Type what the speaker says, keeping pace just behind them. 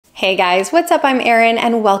Hey guys, what's up? I'm Erin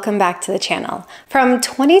and welcome back to the channel. From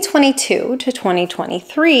 2022 to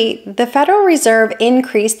 2023, the Federal Reserve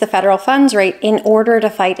increased the federal funds rate in order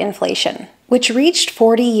to fight inflation, which reached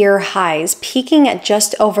 40-year highs, peaking at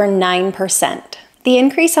just over 9%. The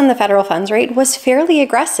increase on the federal funds rate was fairly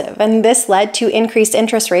aggressive, and this led to increased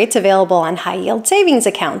interest rates available on high-yield savings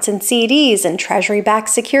accounts and CDs and treasury-backed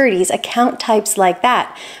securities, account types like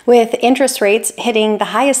that, with interest rates hitting the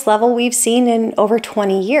highest level we've seen in over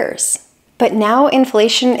 20 years. But now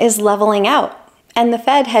inflation is leveling out, and the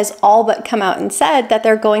Fed has all but come out and said that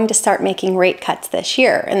they're going to start making rate cuts this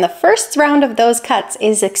year, and the first round of those cuts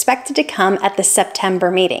is expected to come at the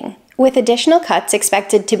September meeting, with additional cuts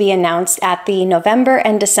expected to be announced at the November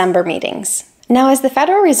and December meetings. Now, as the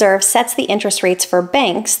Federal Reserve sets the interest rates for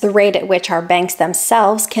banks, the rate at which our banks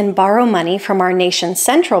themselves can borrow money from our nation's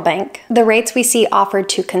central bank, the rates we see offered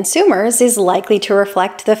to consumers is likely to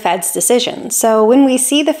reflect the Fed's decision. So when we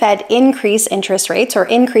see the Fed increase interest rates or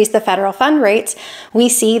increase the federal fund rates, we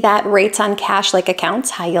see that rates on cash-like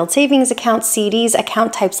accounts, high-yield savings accounts, CDs,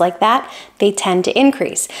 account types like that, they tend to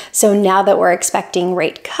increase. So now that we're expecting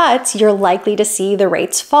rate cuts, you're likely to see the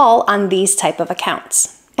rates fall on these type of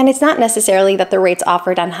accounts. And it's not necessarily that the rates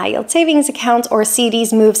offered on high-yield savings accounts or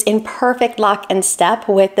CDs moves in perfect lock and step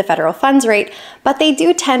with the federal funds rate, but they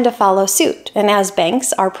do tend to follow suit. And as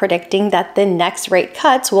banks are predicting that the next rate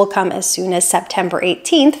cuts will come as soon as September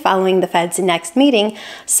 18th following the Fed's next meeting,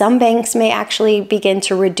 some banks may actually begin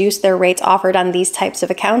to reduce their rates offered on these types of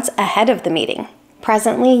accounts ahead of the meeting.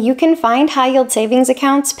 Presently, you can find high-yield savings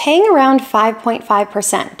accounts paying around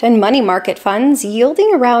 5.5% and money market funds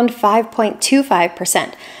yielding around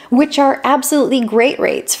 5.25%, which are absolutely great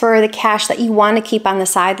rates for the cash that you want to keep on the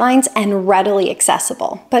sidelines and readily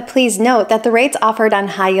accessible. But please note that the rates offered on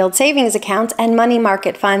high-yield savings accounts and money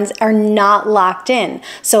market funds are not locked in.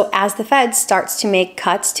 So as the Fed starts to make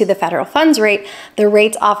cuts to the federal funds rate, the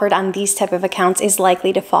rates offered on these type of accounts is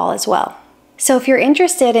likely to fall as well. So if you're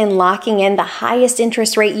interested in locking in the highest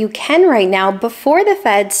interest rate you can right now before the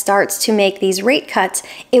Fed starts to make these rate cuts,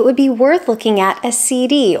 it would be worth looking at a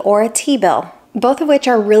CD or a T-bill, both of which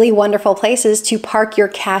are really wonderful places to park your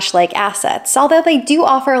cash-like assets, although they do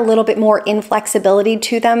offer a little bit more inflexibility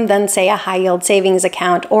to them than, say, a high-yield savings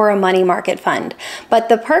account or a money market fund. But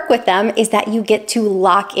the perk with them is that you get to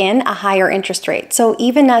lock in a higher interest rate. So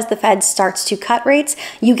even as the Fed starts to cut rates,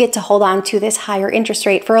 you get to hold on to this higher interest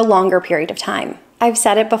rate for a longer period of time. I've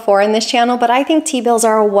said it before in this channel, but I think T-bills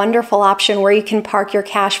are a wonderful option where you can park your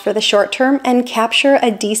cash for the short term and capture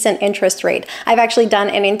a decent interest rate. I've actually done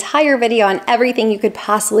an entire video on everything you could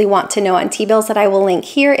possibly want to know on T-bills that I will link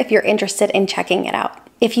here if you're interested in checking it out.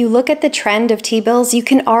 If you look at the trend of T-bills, you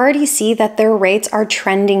can already see that their rates are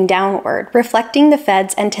trending downward, reflecting the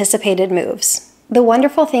Fed's anticipated moves. The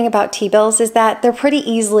wonderful thing about T-bills is that they're pretty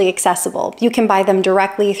easily accessible. You can buy them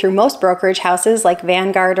directly through most brokerage houses like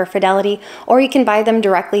Vanguard or Fidelity, or you can buy them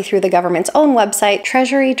directly through the government's own website,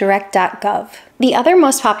 treasurydirect.gov. The other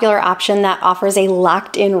most popular option that offers a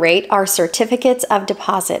locked-in rate are certificates of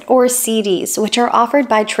deposit, or CDs, which are offered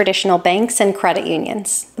by traditional banks and credit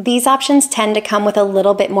unions. These options tend to come with a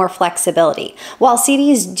little bit more flexibility. While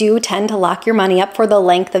CDs do tend to lock your money up for the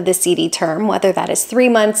length of the CD term, whether that is 3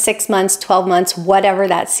 months, 6 months, 12 months, whatever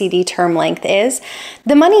that CD term length is,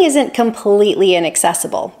 the money isn't completely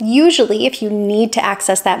inaccessible. Usually, if you need to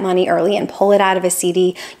access that money early and pull it out of a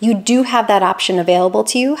CD, you do have that option available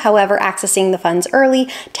to you. However, accessing the funds early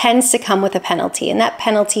tends to come with a penalty, and that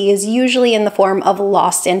penalty is usually in the form of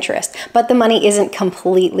lost interest, but the money isn't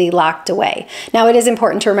completely locked away. Now, it is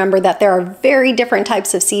important to remember that there are very different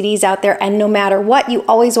types of CDs out there, and no matter what, you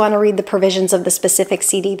always want to read the provisions of the specific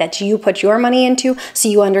CD that you put your money into so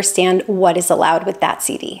you understand what is allowed with that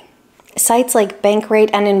CD. Sites like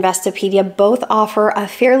Bankrate and Investopedia both offer a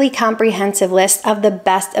fairly comprehensive list of the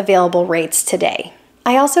best available rates today.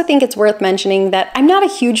 I also think it's worth mentioning that I'm not a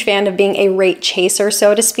huge fan of being a rate chaser,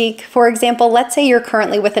 so to speak. For example, let's say you're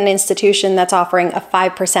currently with an institution that's offering a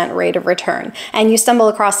 5% rate of return, and you stumble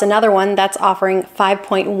across another one that's offering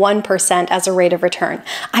 5.1% as a rate of return.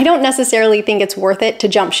 I don't necessarily think it's worth it to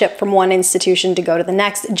jump ship from one institution to go to the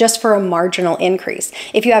next just for a marginal increase.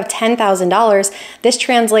 If you have $10,000, this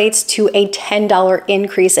translates to a $10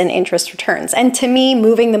 increase in interest returns. And to me,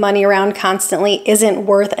 moving the money around constantly isn't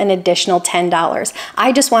worth an additional $10.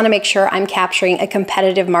 I just want to make sure I'm capturing a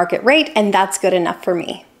competitive market rate, and that's good enough for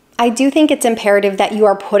me. I do think it's imperative that you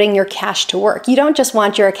are putting your cash to work. You don't just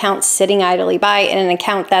want your account sitting idly by in an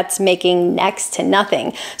account that's making next to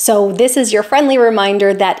nothing. So this is your friendly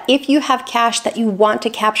reminder that if you have cash that you want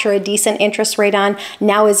to capture a decent interest rate on,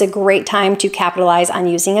 now is a great time to capitalize on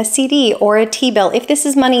using a CD or a T-bill if this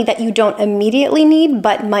is money that you don't immediately need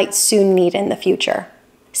but might soon need in the future.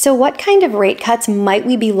 So what kind of rate cuts might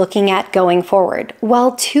we be looking at going forward?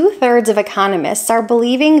 Well, 2/3 of economists are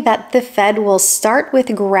believing that the Fed will start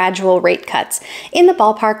with gradual rate cuts in the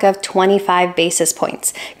ballpark of 25 basis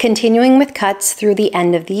points, continuing with cuts through the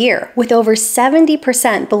end of the year, with over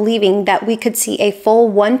 70% believing that we could see a full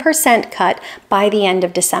 1% cut by the end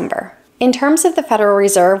of December. In terms of the Federal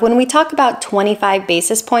Reserve, when we talk about 25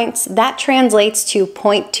 basis points, that translates to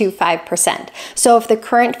 0.25%. So if the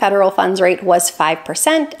current federal funds rate was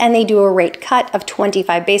 5% and they do a rate cut of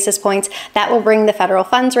 25 basis points, that will bring the federal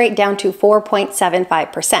funds rate down to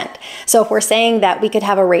 4.75%. So if we're saying that we could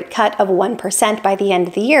have a rate cut of 1% by the end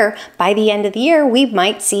of the year, we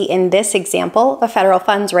might see in this example a federal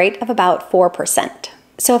funds rate of about 4%.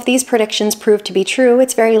 So if these predictions prove to be true,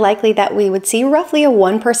 it's very likely that we would see roughly a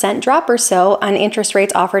 1% drop or so on interest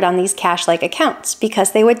rates offered on these cash-like accounts,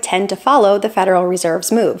 because they would tend to follow the Federal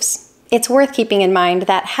Reserve's moves. It's worth keeping in mind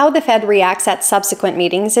that how the Fed reacts at subsequent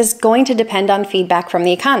meetings is going to depend on feedback from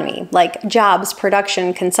the economy, like jobs,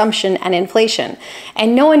 production, consumption, and inflation.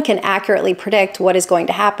 And no one can accurately predict what is going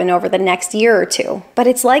to happen over the next year or two. But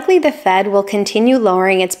it's likely the Fed will continue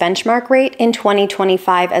lowering its benchmark rate in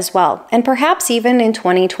 2025 as well, and perhaps even in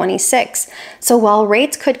 2026. So while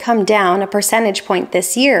rates could come down a percentage point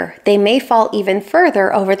this year, they may fall even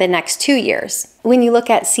further over the next 2 years. When you look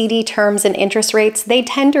at CD terms and interest rates, they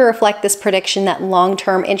tend to reflect this prediction that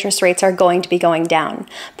long-term interest rates are going to be going down.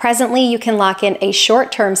 Presently, you can lock in a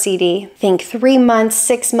short-term CD, think 3 months,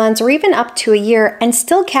 6 months, or even up to a year, and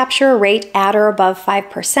still capture a rate at or above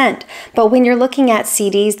 5%. But when you're looking at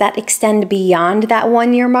CDs that extend beyond that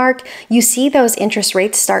 1-year mark, you see those interest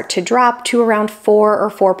rates start to drop to around 4 or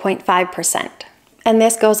 4.5%. And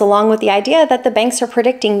this goes along with the idea that the banks are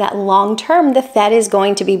predicting that long-term, the Fed is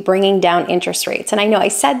going to be bringing down interest rates. And I know I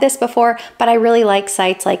said this before, but I really like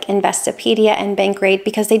sites like Investopedia and Bankrate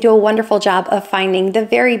because they do a wonderful job of finding the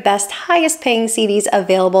very best, highest paying CDs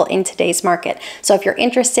available in today's market. So if you're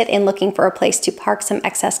interested in looking for a place to park some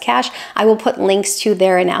excess cash, I will put links to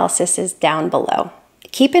their analyses down below.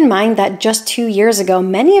 Keep in mind that just 2 years ago,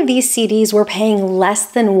 many of these CDs were paying less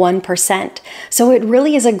than 1%. So it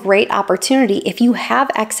really is a great opportunity if you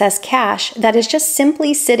have excess cash that is just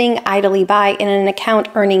simply sitting idly by in an account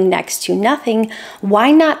earning next to nothing.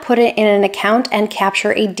 Why not put it in an account and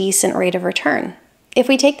capture a decent rate of return? If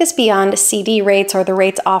we take this beyond CD rates or the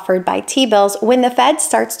rates offered by T-bills, when the Fed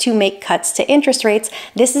starts to make cuts to interest rates,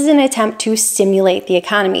 this is an attempt to stimulate the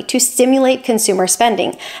economy, to stimulate consumer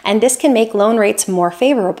spending, and this can make loan rates more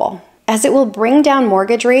favorable, as it will bring down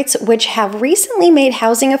mortgage rates, which have recently made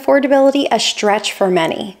housing affordability a stretch for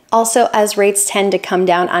many. Also, as rates tend to come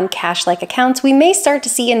down on cash-like accounts, we may start to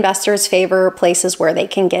see investors favor places where they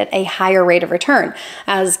can get a higher rate of return,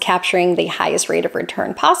 as capturing the highest rate of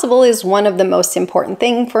return possible is one of the most important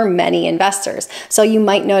things for many investors. So you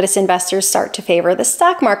might notice investors start to favor the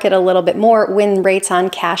stock market a little bit more when rates on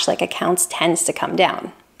cash-like accounts tends to come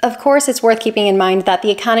down. Of course, it's worth keeping in mind that the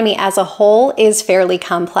economy as a whole is fairly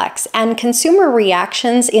complex, and consumer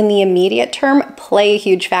reactions in the immediate term play a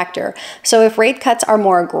huge factor. So if rate cuts are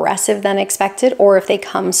more aggressive than expected, or if they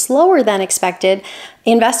come slower than expected,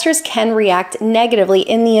 investors can react negatively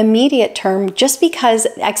in the immediate term just because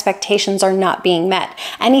expectations are not being met.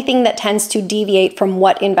 Anything that tends to deviate from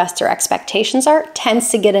what investor expectations are tends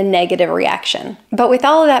to get a negative reaction. But with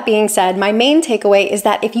all of that being said, my main takeaway is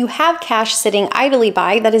that if you have cash sitting idly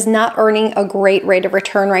by that is not earning a great rate of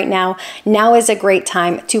return right now, now is a great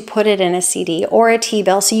time to put it in a CD or a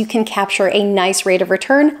T-bill so you can capture a nice rate of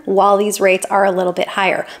return while these rates are a little bit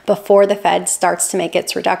higher before the Fed starts to make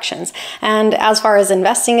its reductions. And as far as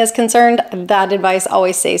investing is concerned, that advice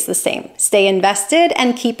always stays the same. Stay invested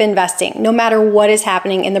and keep investing, no matter what is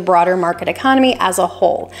happening in the broader market economy as a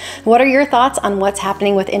whole. What are your thoughts on what's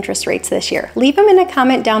happening with interest rates this year? Leave them in a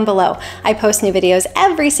comment down below. I post new videos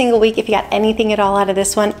every single week. If you got anything at all out of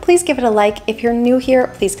this one, please give it a like. If you're new here,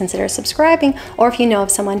 please consider subscribing, or if you know of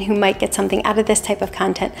someone who might get something out of this type of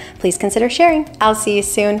content, please consider sharing. I'll see you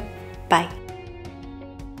soon. Bye.